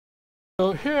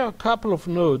So here are a couple of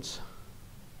notes.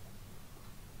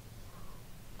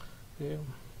 Okay.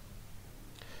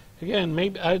 Again,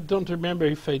 maybe I don't remember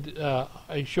if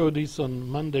I showed this on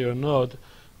Monday or not,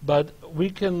 but we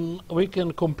can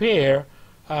compare.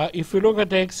 If we look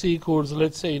at x equals,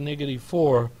 let's say,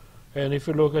 -4, and if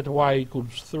we look at y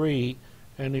equals 3,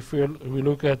 and if we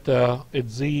look at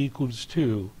z equals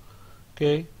 2,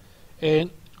 okay, and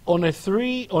on a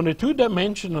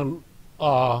two-dimensional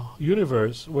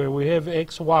universe where we have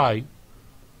x, y,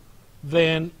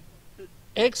 then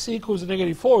x equals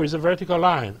 -4 is a vertical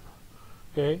line.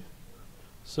 Okay,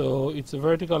 so it's a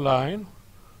vertical line.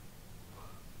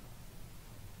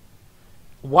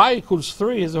 Y equals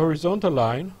 3 is a horizontal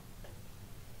line.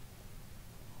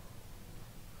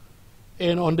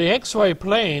 And on the xy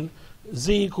plane,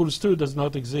 z equals 2 does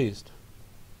not exist.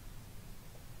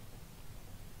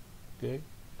 Okay,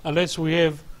 unless we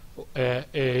have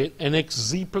an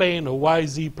xz plane or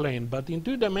yz plane. But in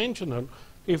two-dimensional,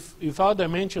 if our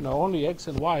dimension are only x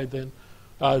and y, then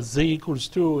z equals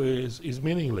 2 is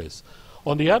meaningless.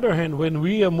 On the other hand, when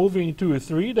we are moving to a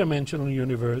three-dimensional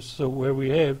universe, so where we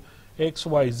have x,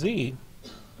 y, z,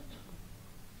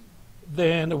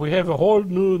 then we have a whole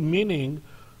new meaning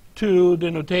to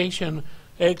the notation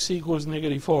x equals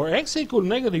 -4. X equals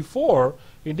 -4,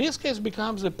 in this case,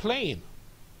 becomes a plane.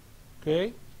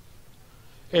 Okay?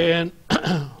 And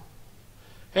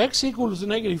x equals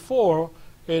 -4,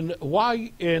 and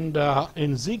y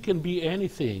and z can be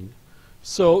anything.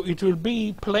 So it will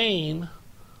be plane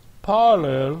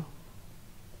parallel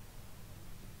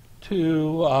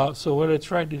to, so when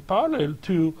it's right, it's parallel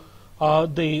to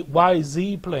the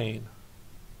YZ plane.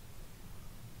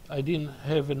 I didn't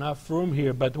have enough room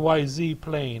here, but YZ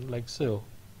plane, like so.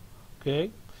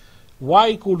 Okay? Y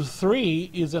equals 3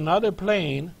 is another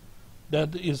plane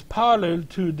that is parallel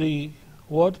to the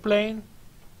what plane?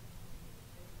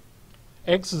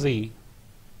 XZ.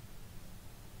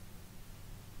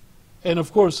 And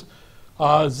of course,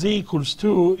 z equals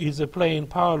 2 is a plane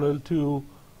parallel to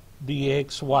the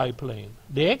xy plane.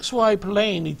 The xy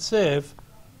plane itself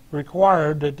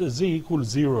required that z equals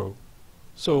 0.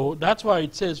 So that's why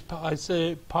it says, I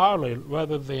say parallel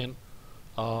rather than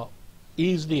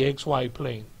is the xy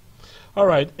plane. All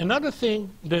right, another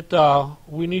thing that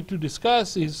we need to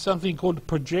discuss is something called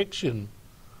projection.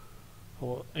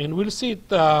 And we'll see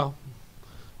it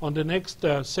on the next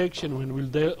section when we'll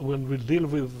deal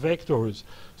with vectors.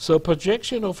 So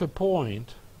projection of a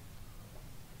point,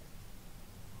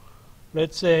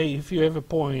 let's say if you have a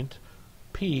point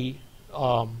P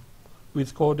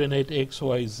with coordinate x,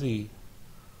 y, z.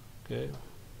 Okay.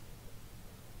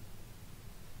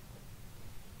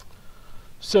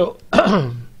 So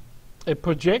a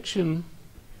projection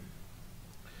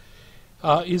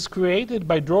is created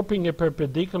by dropping a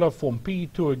perpendicular from P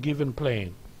to a given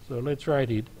plane. So let's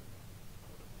write it.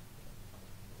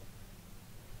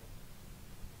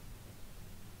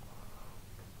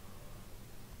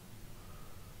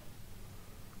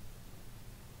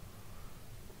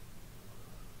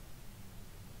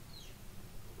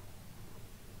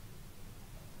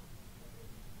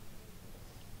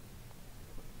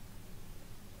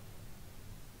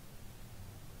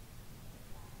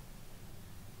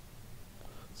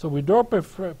 So we drop a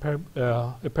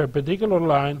perpendicular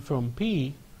line from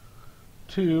P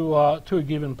to a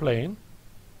given plane,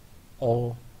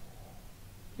 or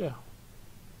to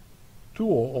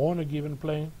or on a given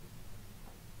plane.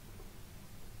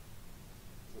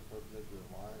 It's a perpendicular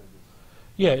line.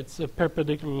 Yeah, it's a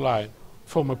perpendicular line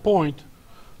from a point.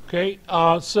 Okay,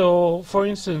 so for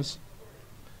instance,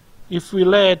 if we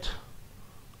let's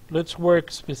work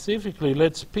specifically.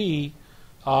 Let's P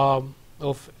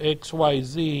of x, y,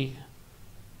 z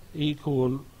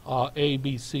equal a,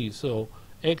 b, c. So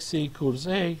x equals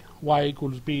a, y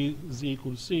equals b, z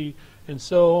equals c, and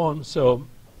so on. So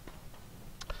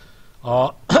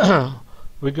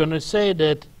we're going to say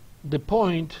that the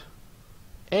point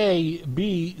a,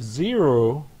 b,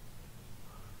 0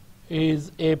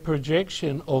 is a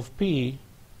projection of P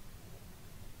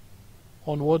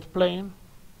on what plane?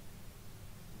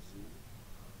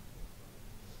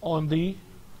 On the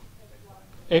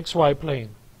xy plane.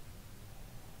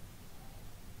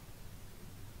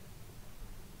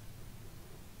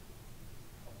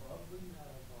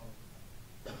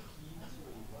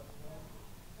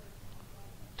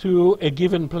 To a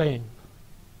given plane.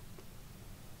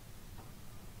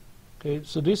 Okay,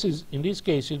 so this is, in this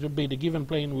case, it will be the given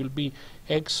plane will be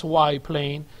xy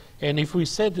plane, and if we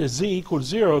set the z equals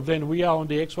 0, then we are on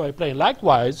the xy plane.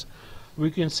 Likewise, we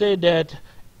can say that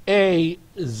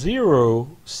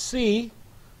A0C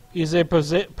is a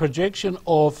projection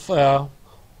of on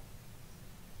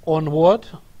what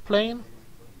plane,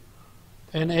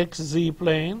 an xz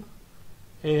plane,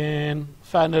 and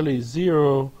finally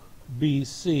 0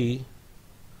 BC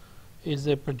is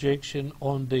a projection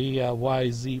on the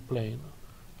yz plane,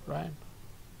 right?